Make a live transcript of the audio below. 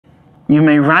You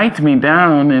may write me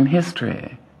down in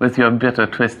history with your bitter,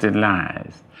 twisted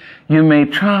lies. You may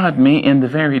trod me in the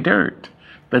very dirt,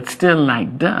 but still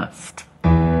like dust,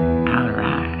 I'll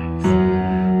rise.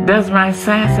 Does my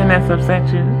sassiness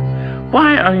upset you?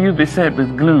 Why are you beset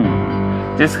with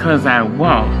gloom? Just 'cause I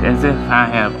walk as if I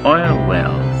have oil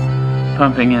wells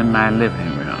pumping in my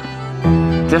living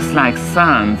room. Just like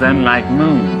suns and like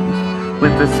moons,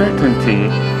 with the certainty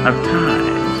of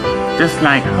times. Just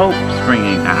like hope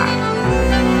springing high,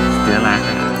 still I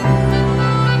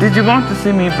rise. Did you want to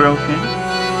see me broken?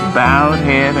 Bowed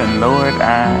head and lowered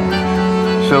eyes,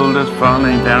 shoulders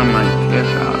falling down like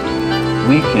teardrops,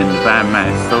 weakened by my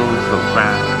soulful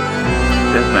cries.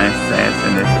 Does my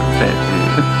sassiness upset you?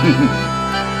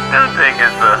 Don't take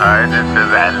it so hard until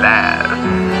I laugh.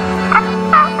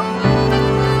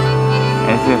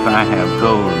 As if I have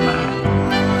gold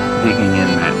mines digging in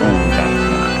my own backyard.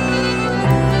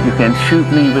 You can shoot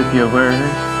me with your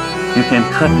words. You can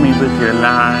cut me with your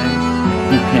lies.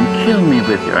 You can kill me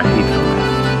with your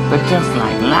hatefulness. But just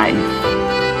like life,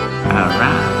 I'll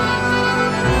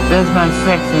rise. Does my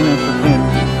sexiness offend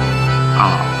you?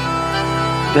 Oh.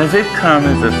 Does it come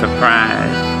as a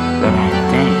surprise that I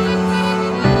dance?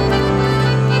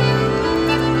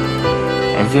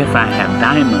 As if I have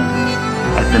diamonds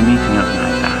at the meeting of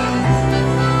my thighs.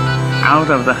 Out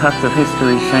of the huts of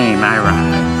history's shame I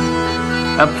rise.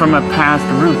 Up from a past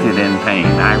rooted in pain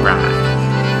I rise.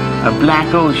 A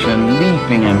black ocean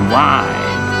leaping and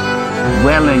wide,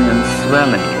 welling and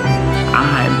swelling,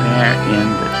 I bear in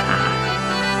the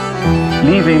tide.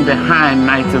 Leaving behind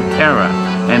nights of terror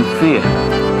and fear,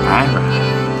 I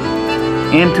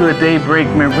rise. Into a daybreak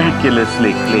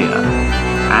miraculously clear,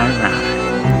 I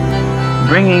rise.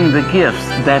 Bringing the gifts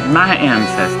that my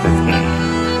ancestors gave.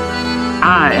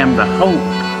 I am the hope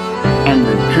and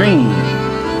the dream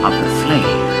of the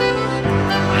slave.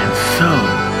 And so,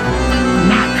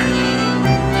 naturally,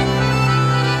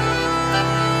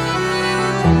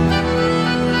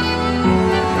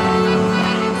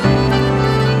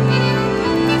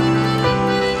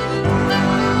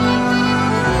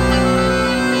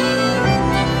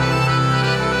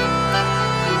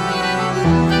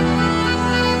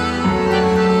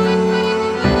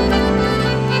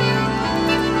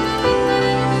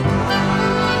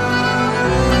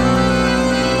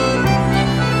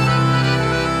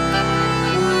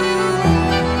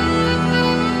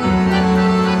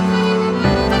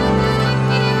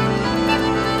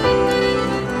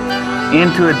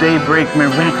 into a daybreak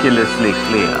miraculously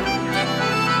clear,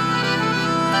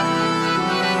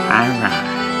 I rise.